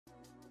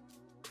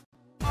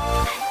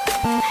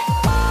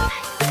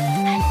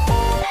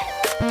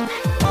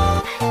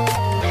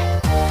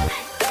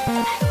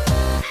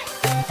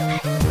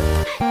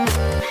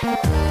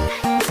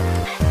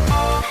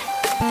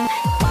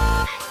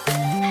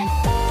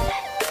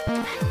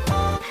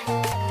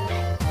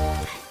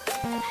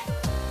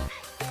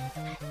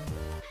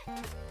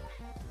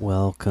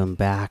welcome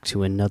back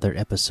to another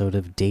episode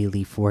of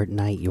Daily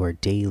Fortnite, your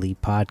daily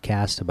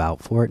podcast about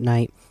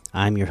Fortnite.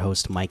 I'm your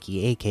host,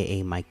 Mikey,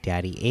 aka Mike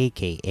Daddy,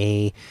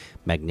 aka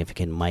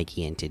Magnificent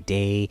Mikey, and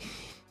today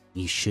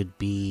you should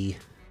be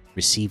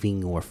receiving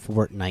your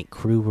Fortnite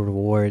crew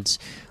rewards.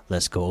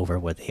 Let's go over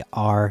what they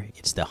are.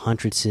 It's the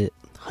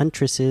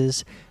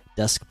Huntress's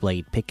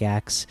Duskblade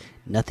Pickaxe.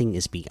 Nothing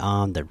is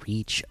beyond the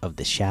reach of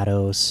the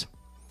shadows.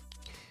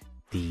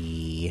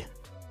 The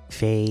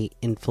Fey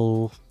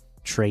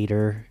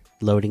Infiltrator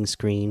loading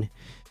screen.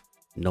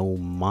 No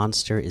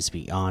monster is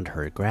beyond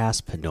her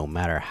grasp, no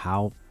matter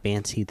how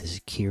fancy the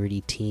security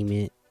team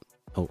is.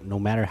 Oh, no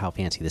matter how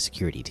fancy the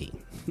security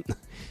team.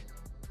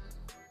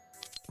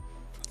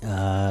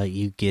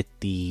 You get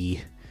the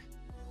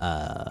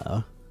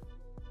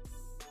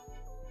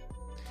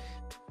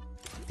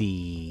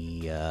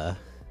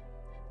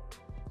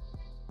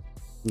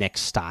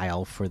next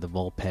style for the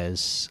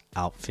Vulpes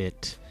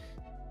outfit.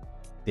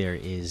 There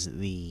is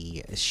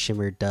the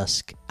Shimmer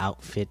Dusk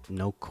outfit.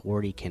 No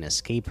Cordy can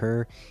escape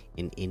her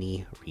in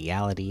any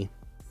reality.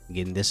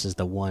 Again, this is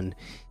the one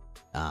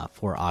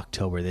for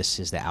October. This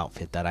is the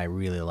outfit that I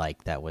really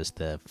like. That was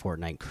the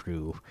Fortnite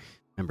crew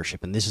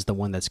membership. And this is the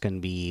one that's going to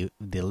be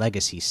the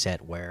legacy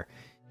set, where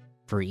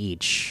for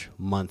each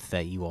month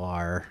that you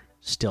are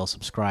still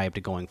subscribed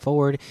to going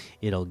forward,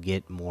 it'll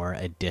get more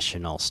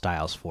additional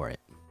styles for it.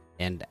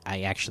 And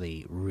I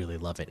actually really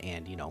love it.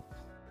 And, you know,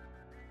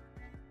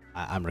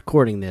 I'm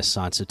recording this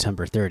on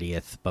September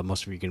 30th, but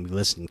most of you are going to be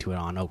listening to it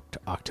on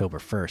October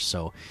 1st,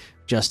 so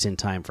just in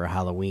time for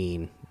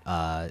Halloween,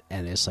 and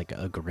it's like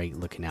a great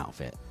looking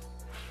outfit.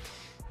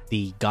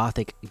 The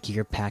Gothic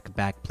Gear Pack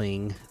back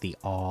bling, the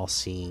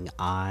All-Seeing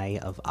Eye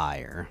of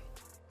Ire.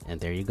 And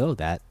there you go,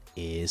 that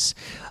is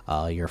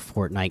your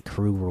Fortnite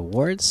crew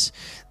rewards.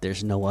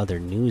 There's no other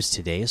news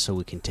today, so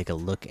we can take a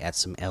look at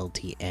some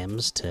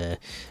LTMs to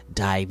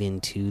dive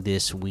into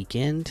this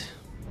weekend.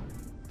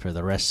 For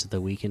the rest of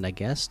the weekend, I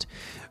guess.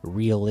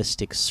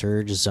 Realistic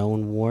Surge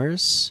Zone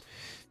Wars,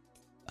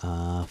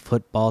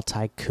 Football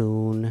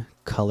Tycoon,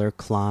 Color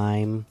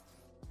Climb.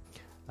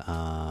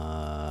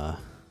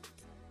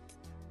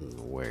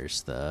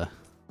 Where's the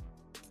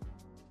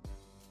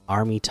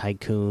Army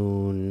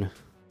Tycoon?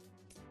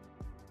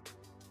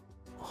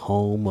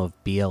 Home of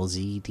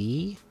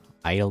BLZD,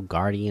 Idle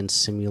Guardian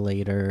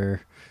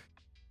Simulator.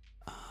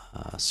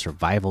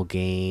 Survival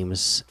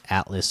games,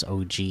 Atlas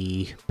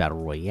OG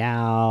Battle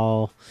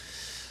Royale,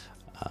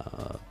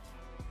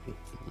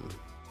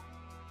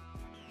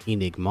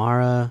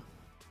 Enigmara,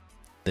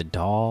 The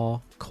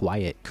Doll,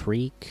 Quiet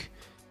Creek,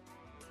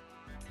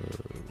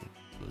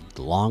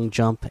 Long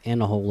Jump,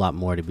 and a whole lot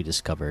more to be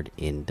discovered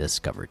in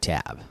Discover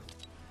tab.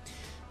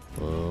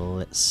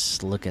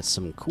 Let's look at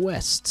some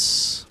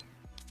quests.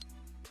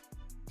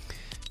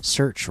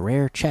 Search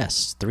rare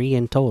chests, 3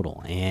 in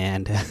total,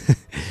 and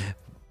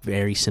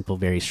very simple,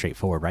 very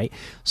straightforward, right?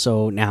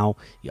 So now,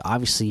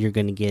 obviously, you're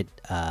going to get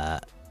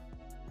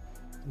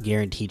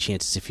guaranteed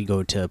chances if you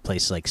go to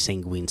places like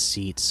Sanguine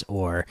Seats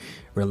or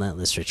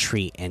Relentless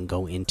Retreat and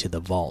go into the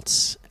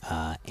vaults,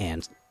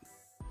 and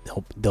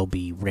there'll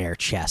be rare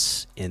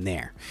chests in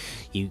there.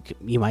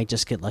 You might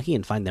just get lucky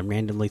and find them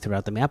randomly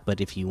throughout the map, but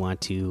if you want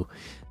to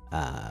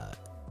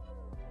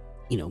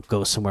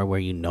go somewhere where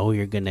you know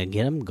you're gonna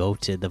get them, go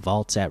to the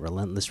vaults at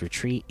Relentless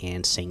Retreat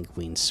and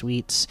Sanguine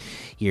Suites.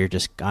 You're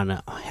just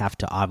gonna have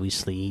to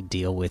obviously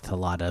deal with a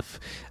lot of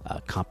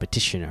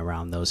competition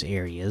around those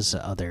areas,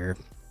 other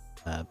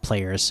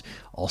players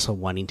also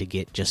wanting to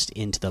get just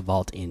into the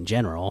vault in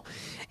general,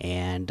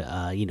 and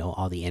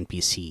all the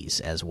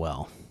NPCs as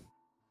well.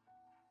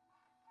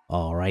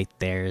 All right,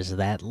 there's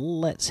that.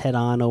 Let's head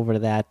on over to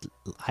that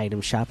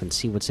item shop and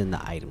see what's in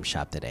the item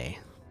shop today.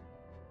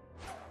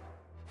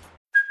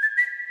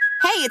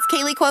 Hey, it's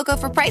Kaylee Cuoco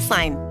for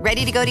Priceline.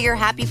 Ready to go to your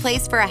happy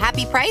place for a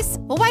happy price?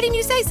 Well, why didn't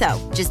you say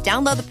so? Just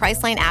download the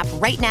Priceline app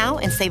right now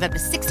and save up to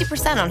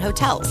 60% on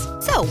hotels.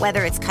 So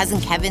whether it's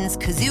Cousin Kevin's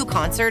Kazoo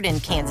Concert in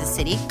Kansas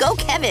City, go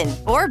Kevin,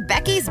 or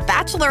Becky's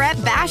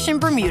Bachelorette Bash in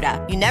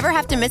Bermuda, you never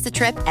have to miss a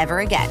trip ever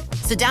again.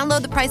 So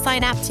download the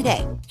Priceline app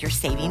today. Your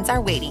savings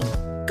are waiting.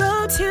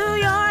 Go to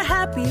your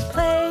happy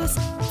place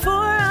for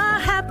a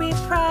happy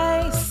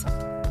price.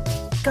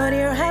 Go to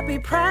your happy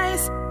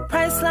price,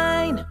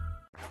 Priceline.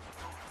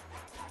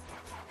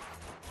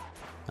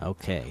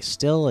 Okay,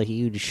 still a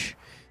huge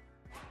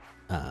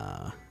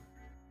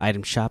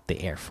item shop. The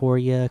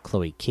Airforia,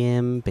 Chloe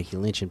Kim, Becky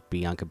Lynch, and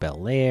Bianca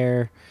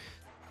Belair.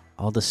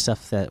 All the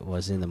stuff that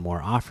was in the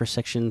more offer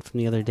section from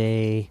the other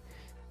day.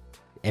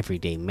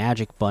 Everyday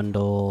Magic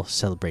bundle,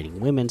 celebrating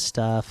women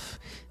stuff.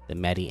 The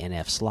Maddie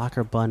NF's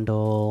Locker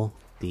bundle.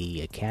 The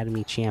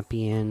Academy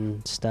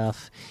Champion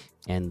stuff.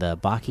 And the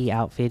Baki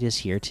outfit is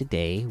here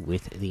today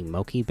with the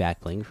Moki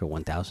backbling for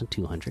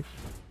 1,200.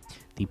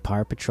 The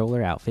Power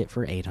Patroller outfit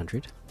for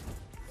 800.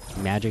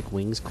 Magic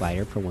Wings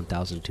glider for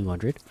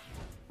 1,200.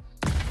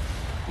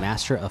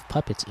 Master of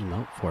Puppets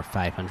emote for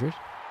 500.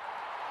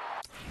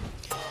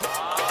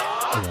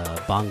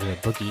 The Bonga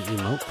Boogie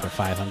emote for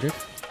 500.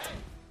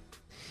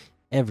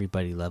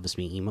 Everybody Loves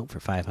Me emote for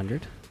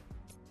 500.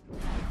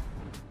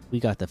 We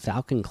got the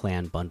Falcon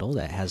Clan bundle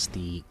that has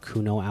the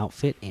Kuno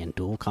outfit and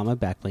dual comma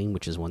backbling,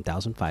 which is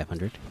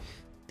 1,500.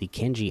 The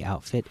Kenji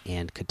outfit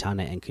and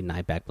Katana and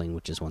Kunai backbling,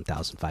 which is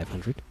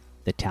 1,500.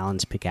 The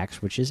Talons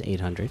pickaxe, which is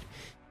 800.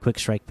 Quick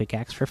Strike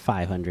pickaxe for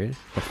 500.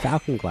 The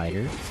Falcon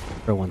glider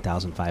for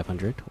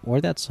 1,500.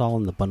 Or that's all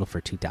in the bundle for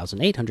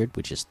 2,800,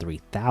 which is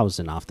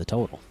 3,000 off the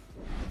total.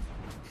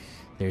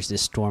 There's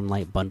this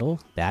Stormlight bundle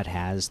that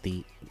has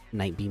the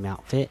Nightbeam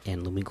outfit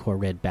and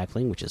Lumicore red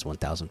backbling, which is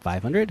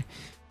 1,500.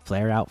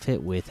 Flare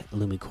outfit with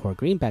Lumicore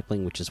green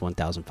backbling, which is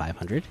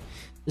 1,500.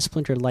 The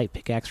Splinter Light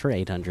pickaxe for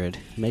 800.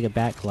 Mega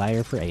Bat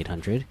glider for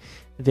 800.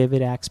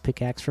 Vivid Axe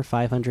pickaxe for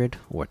 500.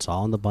 Or it's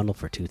all in the bundle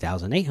for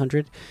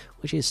 2,800,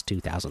 which is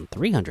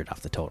 2,300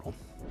 off the total.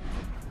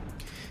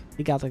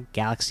 We got the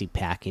Galaxy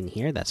pack in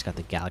here. That's got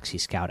the Galaxy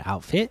Scout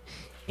outfit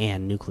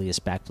and Nucleus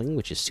backbling,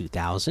 which is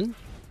 2,000.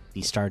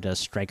 The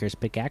Stardust Strikers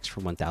pickaxe for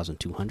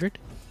 1,200.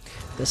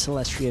 The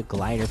Celestria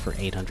glider for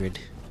 800.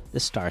 The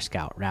Star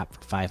Scout wrap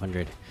for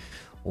 500.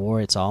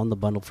 Or it's all in the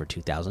bundle for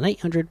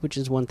 2,800, which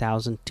is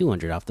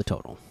 1,200 off the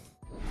total.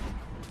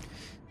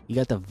 You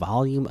got the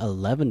Volume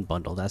 11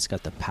 bundle. That's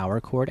got the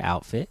Power Chord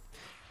outfit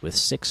with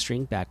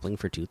 6-string backbling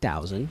for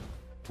 2,000.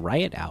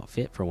 Riot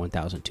outfit for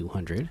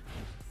 1,200.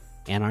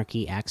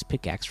 Anarchy Axe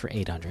pickaxe for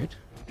 800.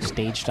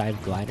 Stage Dive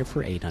glider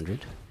for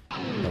 800.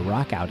 The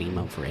Rock Out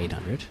emote for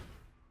 800.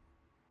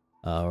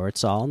 Or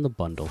it's all in the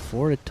bundle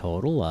for a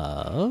total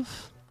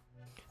of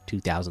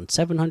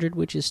 2,700,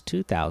 which is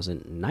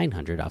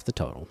 2,900 off the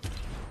total.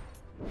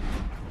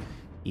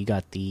 You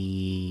got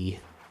the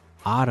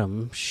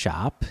Autumn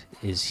shop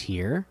is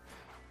here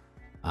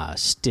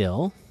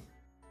still.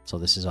 So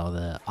this is all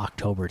the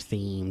October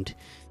themed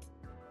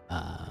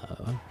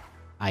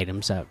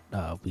items that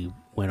we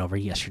went over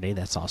yesterday.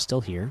 That's all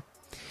still here.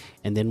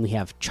 And then we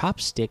have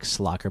Chopsticks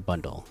Locker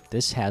Bundle.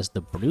 This has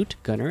the Brute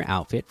Gunner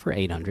outfit for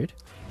 800.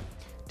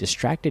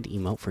 Distracted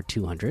emote for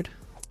 200.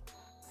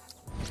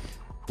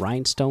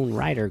 Rhinestone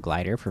Rider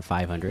glider for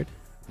 500.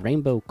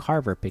 Rainbow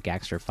Carver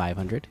pickaxe for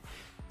 500.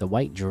 The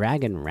White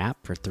Dragon wrap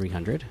for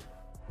 300.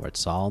 Or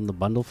it's all in the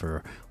bundle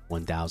for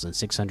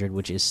 1,600,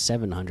 which is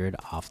 700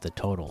 off the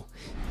total.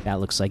 That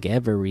looks like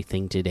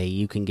everything today.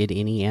 You can get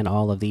any and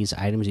all of these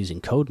items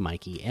using code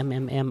Mikey,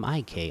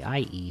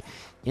 MMMIKIE,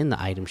 in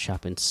the item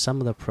shop, and some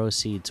of the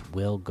proceeds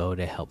will go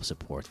to help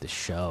support the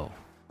show.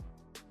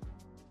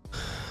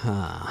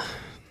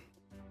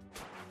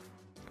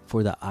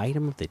 For the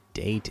item of the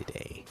day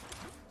today,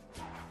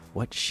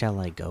 what shall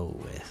I go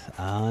with?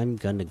 I'm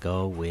gonna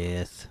go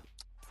with,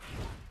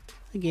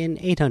 again,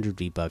 800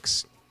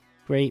 V-Bucks.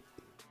 Great,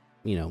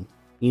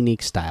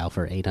 unique style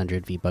for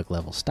 800 V-Buck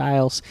level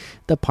styles.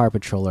 The Par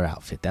Patroller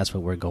outfit. That's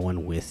what we're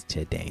going with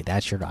today.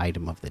 That's your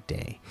item of the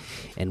day.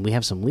 And we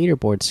have some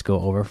leaderboards to go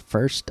over.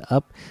 First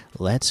up,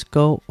 let's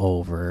go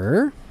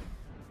over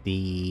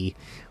the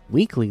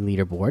weekly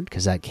leaderboard,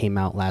 because that came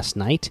out last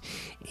night.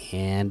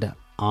 And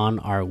on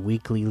our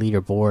weekly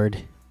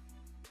leaderboard,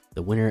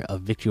 the winner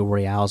of Victory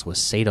Royales was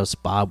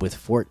Sados Bob with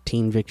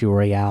 14 Victory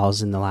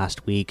Royales in the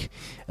last week.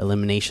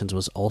 Eliminations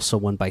was also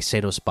won by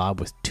Sados Bob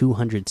with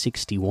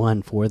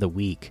 261 for the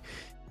week.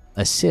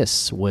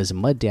 Assists was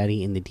Mud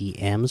Daddy in the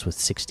DMs with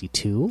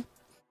 62.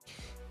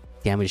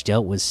 Damage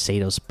dealt was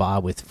Sados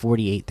Bob with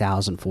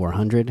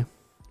 48,400.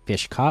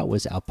 Fish caught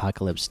was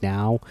Apocalypse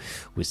Now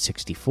with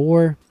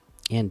 64.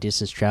 And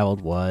distance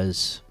traveled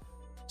was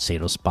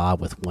Sados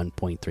Bob with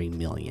 1.3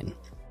 million.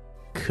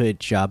 Good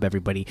job,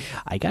 everybody.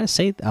 I gotta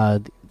say,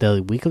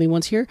 the weekly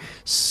ones here,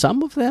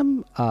 some of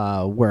them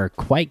were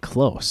quite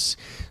close.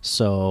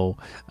 So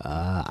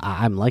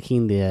I'm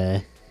liking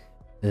the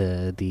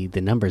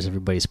numbers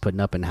everybody's putting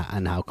up and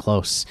how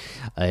close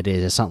it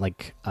is. It's not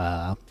like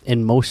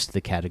in most of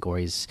the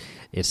categories,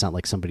 it's not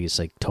like somebody's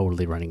like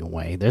totally running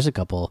away. There's a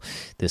couple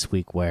this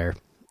week where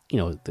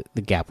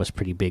the gap was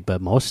pretty big, but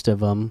most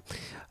of them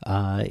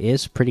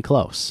is pretty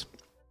close.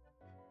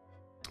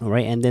 All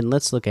right, and then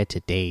let's look at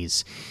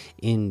today's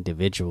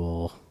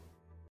individual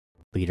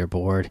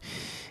leaderboard.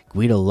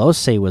 Guido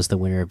Lose was the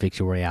winner of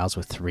Victory Royales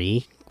with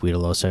 3. Guido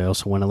Lose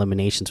also won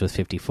eliminations with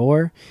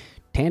 54.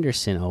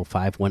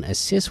 Tanderson05 won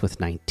assists with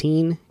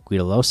 19.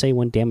 Guido Lose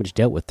won damage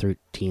dealt with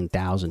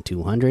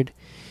 13,200.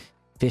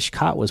 Fish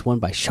caught was won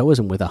by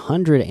Shoism with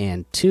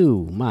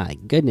 102. My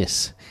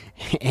goodness.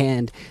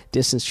 And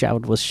distance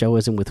traveled was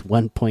Shoism with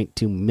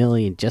 1.2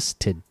 million just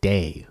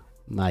today.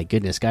 My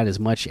goodness, got as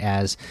much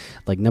as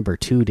like number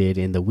 2 did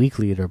in the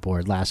weekly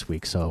leaderboard last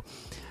week. So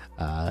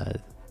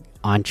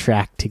on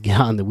track to get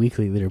on the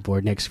weekly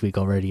leaderboard next week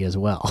already as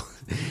well.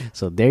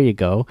 So there you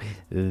go.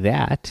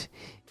 That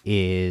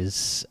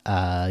is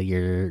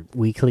your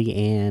weekly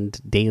and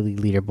daily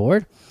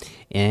leaderboard.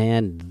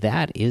 And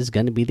that is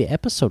going to be the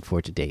episode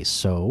for today.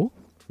 So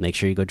make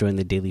sure you go join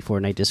the Daily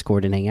Fortnite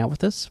Discord and hang out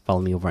with us.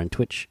 Follow me over on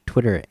Twitch,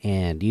 Twitter,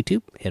 and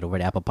YouTube. Head over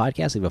to Apple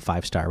Podcasts, leave a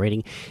 5-star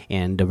rating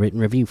and a written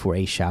review for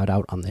a shout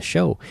out on the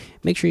show.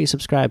 Make sure you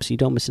subscribe so you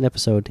don't miss an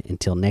episode.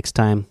 Until next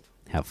time,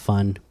 have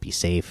fun, be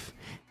safe,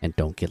 and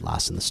don't get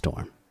lost in the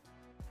storm.